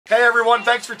Hey everyone,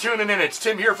 thanks for tuning in. It's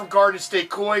Tim here from Garden State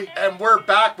Koi, and we're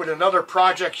back with another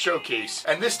project showcase.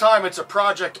 And this time it's a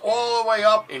project all the way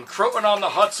up in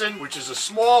Croton-on-the-Hudson, which is a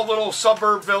small little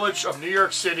suburb village of New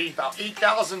York City, about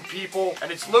 8,000 people,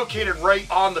 and it's located right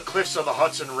on the cliffs of the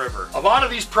Hudson River. A lot of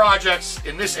these projects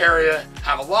in this area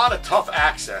have a lot of tough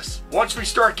access. Once we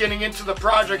start getting into the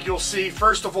project, you'll see,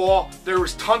 first of all, there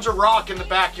was tons of rock in the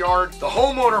backyard. The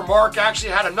homeowner, Mark,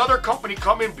 actually had another company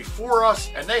come in before us,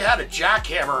 and they had a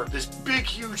jackhammer this big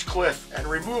huge cliff and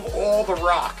remove all the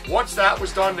rock. Once that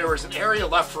was done, there was an area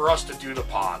left for us to do the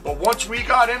pond. But once we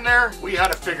got in there, we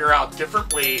had to figure out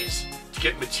different ways to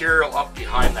get material up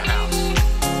behind the house.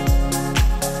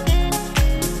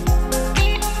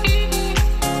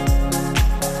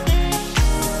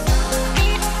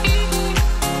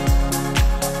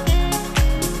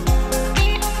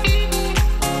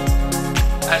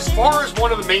 As far as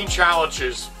one of the main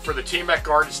challenges for the team at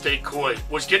Garden State Koi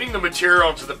was getting the material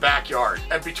into the backyard.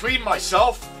 And between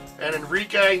myself and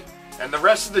Enrique and the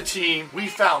rest of the team, we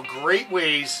found great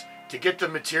ways to get the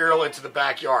material into the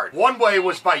backyard. One way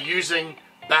was by using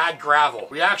bagged gravel.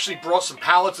 We actually brought some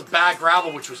pallets of bagged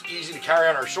gravel, which was easy to carry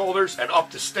on our shoulders and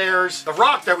up the stairs. The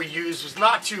rock that we used was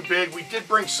not too big. We did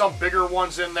bring some bigger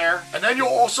ones in there. And then you'll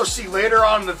also see later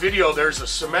on in the video, there's a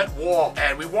cement wall,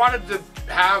 and we wanted to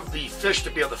have the fish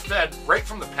to be able to fed right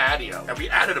from the patio. And we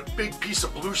added a big piece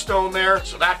of bluestone there,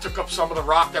 so that took up some of the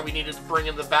rock that we needed to bring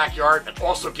in the backyard and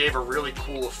also gave a really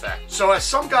cool effect. So as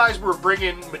some guys were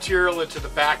bringing material into the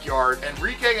backyard,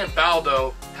 Enrique and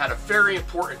Baldo had a very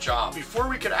important job. Before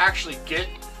we could actually get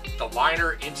the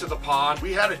liner into the pond,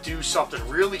 we had to do something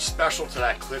really special to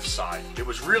that cliffside. It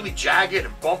was really jagged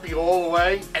and bumpy all the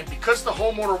way, and because the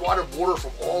homeowner wanted water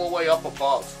from all the way up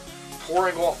above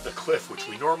pouring off the cliff, which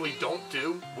we normally don't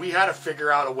do, we had to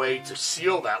figure out a way to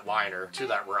seal that liner to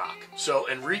that rock. So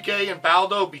Enrique and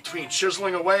Baldo, between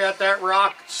chiseling away at that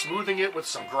rock, smoothing it with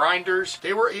some grinders,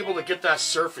 they were able to get that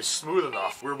surface smooth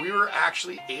enough where we were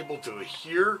actually able to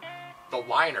adhere the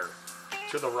liner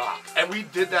to the rock. And we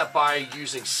did that by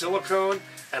using silicone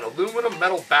and aluminum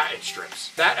metal batting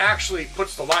strips. That actually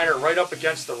puts the liner right up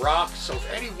against the rock, so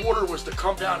if any water was to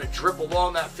come down and drip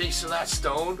along that face of that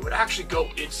stone, it would actually go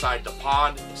inside the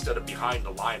pond instead of behind the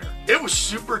liner. It was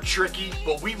super tricky,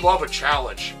 but we love a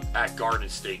challenge at Garden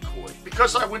State Koi.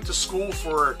 Because I went to school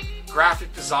for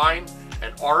graphic design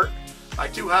and art, I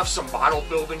do have some model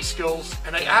building skills,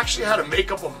 and I actually had to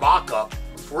make up a mock-up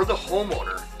for the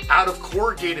homeowner out of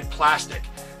corrugated plastic.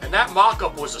 And that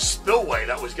mock-up was a spillway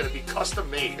that was going to be custom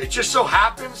made. It just so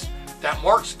happens that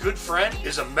Mark's good friend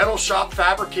is a metal shop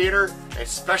fabricator and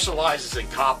specializes in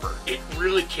copper. It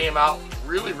really came out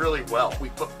really, really well. We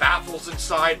put baffles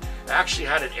inside, actually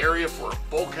had an area for a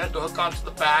bulkhead to hook onto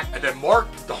the back, and then Mark,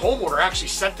 the homeowner, actually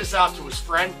sent this out to his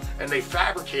friend, and they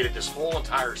fabricated this whole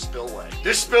entire spillway.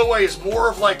 This spillway is more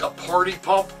of like a party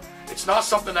pump. It's not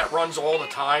something that runs all the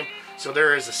time. So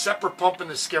there is a separate pump in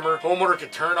the skimmer. Homeowner can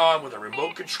turn on with a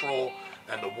remote control,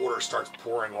 and the water starts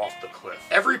pouring off the cliff.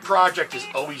 Every project is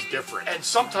always different, and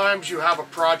sometimes you have a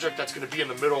project that's going to be in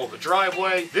the middle of the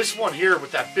driveway. This one here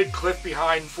with that big cliff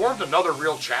behind formed another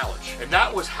real challenge, and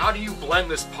that was how do you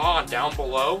blend this pond down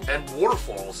below and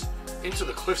waterfalls into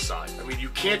the cliffside. I mean, you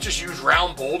can't just use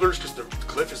round boulders because the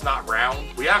cliff is not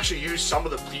round. We actually used some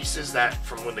of the pieces that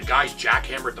from when the guys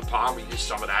jackhammered the pond, we used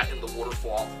some of that in the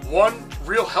waterfall. One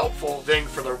real helpful thing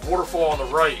for the waterfall on the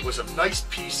right was a nice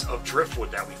piece of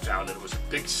driftwood that we found, and it was a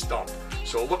big stump.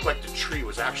 So it looked like the tree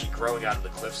was actually growing out of the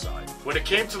cliffside. When it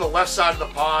came to the left side of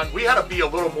the pond, we had to be a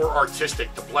little more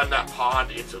artistic to blend that pond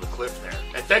into the cliff there.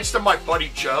 And thanks to my buddy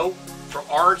Joe from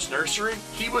Orange Nursery,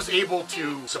 he was able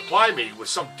to supply me with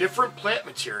some different plant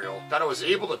material that I was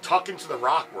able to tuck into the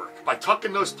rockwork. By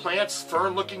tucking those plants,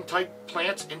 fern-looking type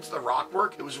plants, into the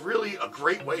rockwork, it was really a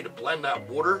great way to blend that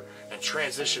water and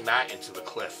transition that into the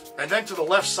cliff. And then to the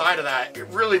left side of that, it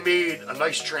really made a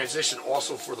nice transition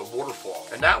also for the waterfall.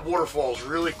 And that waterfall is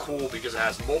really cool because it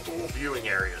has multiple viewing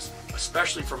areas,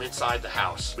 especially from inside the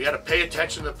house. We had to pay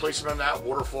attention to the placement of that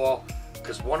waterfall,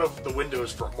 because one of the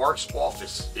windows for Mark's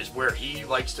office is where he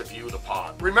likes to view the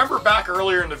pond. Remember back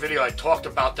earlier in the video I talked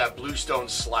about that bluestone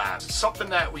slab. It's something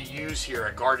that we use here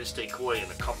at Garden State Koi in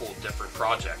a couple of different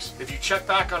projects. If you check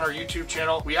back on our YouTube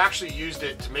channel, we actually used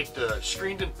it to make the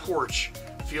screened-in porch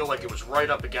feel like it was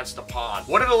right up against the pond.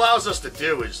 What it allows us to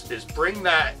do is bring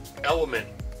that element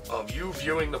of you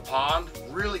viewing the pond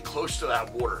really close to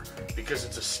that water, because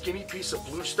it's a skinny piece of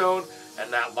bluestone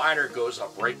and that liner goes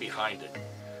up right behind it.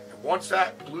 Once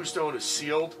that bluestone is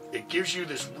sealed, it gives you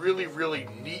this really, really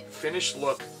neat finished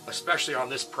look, especially on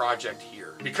this project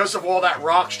here. Because of all that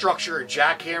rock structure and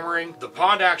jackhammering, the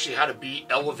pond actually had to be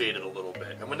elevated a little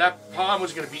bit. And when that pond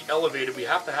was going to be elevated, we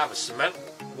have to have a cement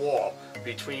wall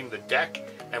between the deck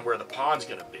and where the pond's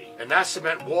going to be. And that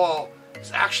cement wall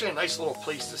is actually a nice little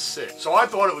place to sit. So I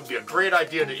thought it would be a great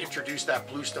idea to introduce that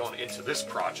bluestone into this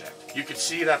project. You can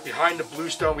see that behind the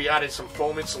bluestone we added some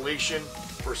foam insulation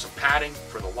for some padding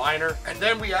for the liner, and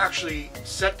then we actually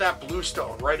set that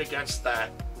bluestone right against that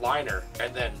liner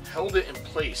and then held it in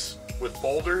place with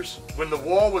boulders. When the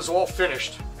wall was all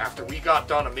finished, after we got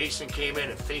done, a mason came in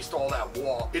and faced all that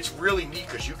wall. It's really neat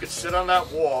because you could sit on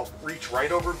that wall, reach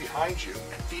right over behind you,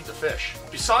 and feed the fish.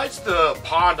 Besides the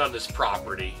pond on this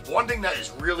property, one thing that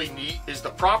is really neat is the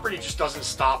property just doesn't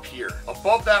stop here.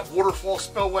 Above that waterfall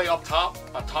spillway up top,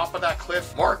 on top of that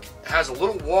cliff, Mark has a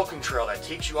little walking trail that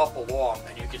takes you up along,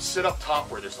 and you can sit up top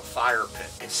where there's a fire pit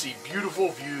and see beautiful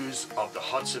views of the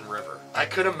Hudson River. I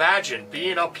could imagine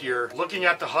being up here, looking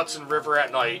at the Hudson River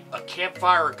at night, a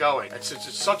campfire going, and since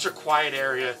it's such a quiet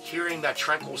area, hearing that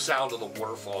tranquil sound of the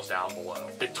waterfalls down below.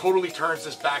 It totally turns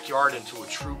this backyard into a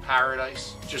true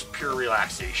paradise, just pure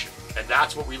relaxation. And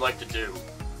that's what we like to do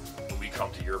when we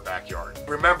come to your backyard.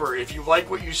 Remember, if you like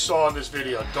what you saw in this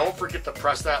video, don't forget to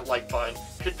press that like button,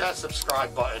 hit that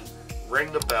subscribe button,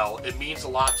 ring the bell. It means a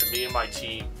lot to me and my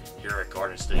team here at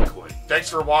Garden State Koi. Thanks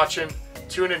for watching.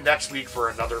 Tune in next week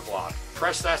for another vlog.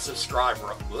 Press that subscribe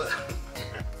button.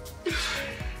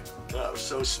 That was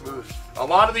so smooth. A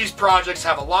lot of these projects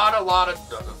have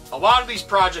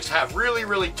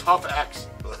really tough